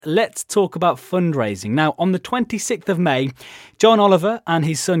let's talk about fundraising. Now, on the 26th of May, John Oliver and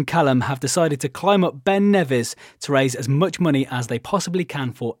his son Callum have decided to climb up Ben Nevis to raise as much money as they possibly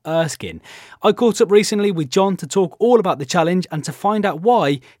can for Erskine. I caught up recently with John to talk all about the challenge and to find out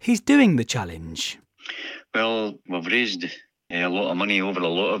why he's doing the challenge. Well, we've raised a lot of money over a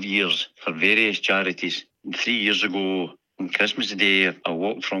lot of years for various charities. 3 years ago, on Christmas Day, I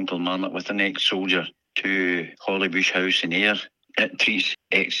walked from Kilmarnock with an ex-soldier to Hollybush House in Ayr. It treats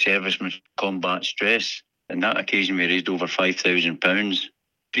ex-servicemen combat stress. On that occasion, we raised over £5,000.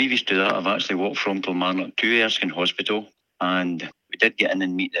 Previous to that, I've actually walked from Kilmarnock to Erskine Hospital, and we did get in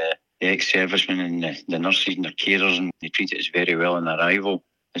and meet the ex-servicemen and the nurses and their carers, and they treated us very well on arrival.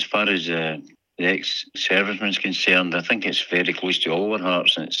 As far as the ex-serviceman's concerned, I think it's very close to all our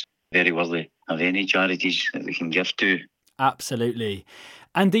hearts, and it's very worthy of any charities that we can give to. Absolutely.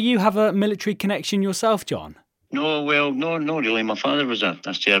 And do you have a military connection yourself, John? No, not really. My father was a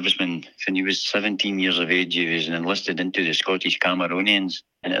serviceman. When he was 17 years of age, he was enlisted into the Scottish Cameronians.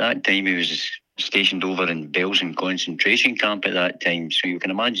 And at that time, he was stationed over in Belsen concentration camp at that time. So you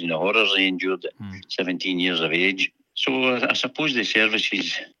can imagine the horrors he endured at 17 years of age. So I suppose the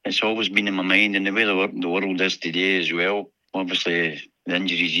services, it's always been in my mind, and the way the world is today as well. Obviously, the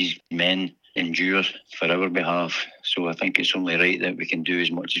injuries these men endure for our behalf. So I think it's only right that we can do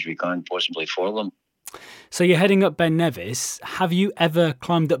as much as we can possibly for them. So you're heading up Ben Nevis. Have you ever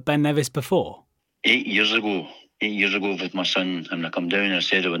climbed up Ben Nevis before? 8 years ago. 8 years ago with my son, and I come down and I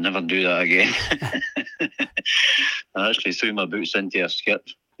said I would never do that again. I actually threw my boots into a skip,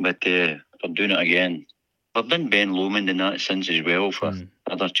 but I'm doing it again. I've done Ben Lomond and that since as well for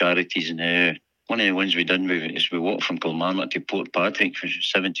other charities. And one of the ones we done is we walked from Kilmarnock to Portpatrick, which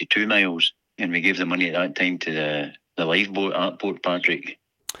is 72 miles. And we gave the money at that time to the lifeboat at Portpatrick.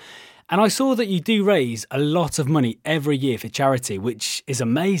 And I saw that you do raise a lot of money every year for charity, which is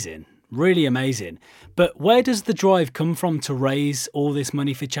amazing, really amazing. But where does the drive come from to raise all this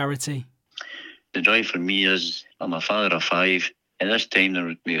money for charity? The drive for me is, I'm a father of 5. At this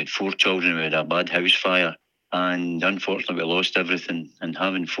time, we had 4 children. We had a bad house fire. And unfortunately, we lost everything. And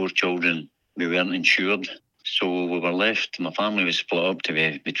having 4 children, we weren't insured. So we were left, my family was split up to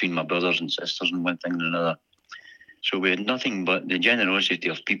be between my brothers and sisters and one thing and another. So we had nothing but the generosity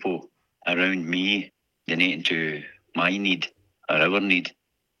of people around me donating to my need or our need.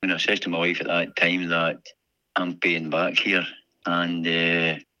 And I said to my wife at that time that I'm paying back here, and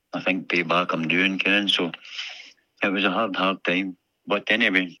I think pay back I'm doing, Ken. So it was a hard time. But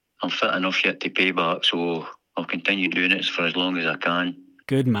anyway, I'm fit enough yet to pay back, so I'll continue doing it for as long as I can.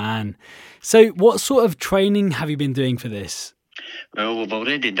 Good man. So what sort of training have you been doing for this? Well, we've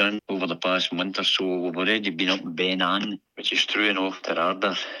already done over the past month or so. We've already been up in Ben Ann, which is through and off to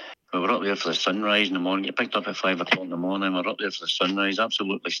Ardagh. We were up there for the sunrise in the morning. Get picked up at 5 o'clock in the morning. We're up there for the sunrise.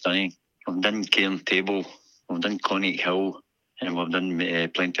 Absolutely stunning. We've done Cairn Table. We've done Connick Hill. And we've done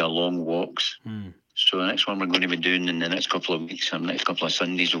plenty of long walks. So the next one we're going to be doing in the next couple of weeks, the next couple of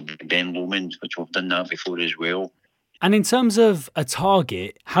Sundays, will be Ben Lomond, which we've done that before as well. And in terms of a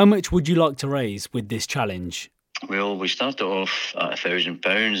target, how much would you like to raise with this challenge? Well, we started off at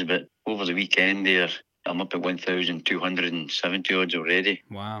 £1,000, but over the weekend there, I'm up at 1,270 odds already.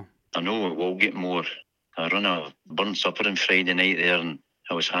 Wow. I know we will get more. I run a burn supper on Friday night there, and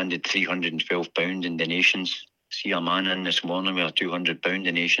I was handed £312 in donations. See a man in this morning with a £200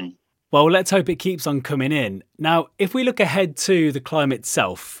 donation. Well, let's hope it keeps on coming in. Now, if we look ahead to the climb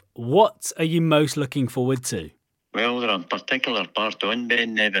itself, what are you most looking forward to? Well, there's a particular part on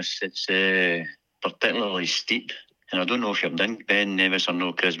Ben Nevis. It's particularly steep. And I don't know if you've done Ben Nevis or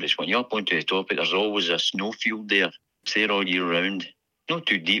no, Chris, but when you're up onto the top, there's always a snowfield there. It's there all year round. Not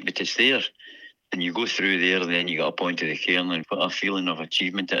too deep, but it's there. And you go through there, and then you get up onto the cairn, and what a feeling of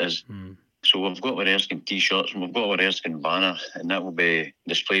achievement it is. So we've got our Erskine T-shirts and we've got our Erskine banner, and that will be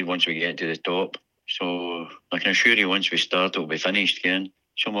displayed once we get to the top. So I can assure you, once we start, it'll be finished, Ken.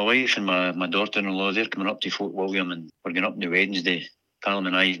 So my wife and my daughter-in-law, they're coming up to Fort William, and we're going up on the Wednesday. Callum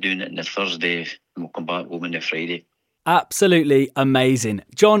and I is doing it on the Thursday, and we'll come back home on the Friday. Absolutely amazing.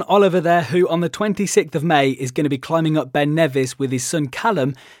 John Oliver there, who on the 26th of May is going to be climbing up Ben Nevis with his son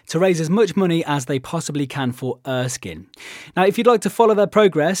Callum to raise as much money as they possibly can for Erskine. Now, if you'd like to follow their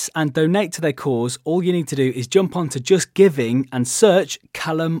progress and donate to their cause, all you need to do is jump onto Just Giving and search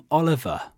Callum Oliver.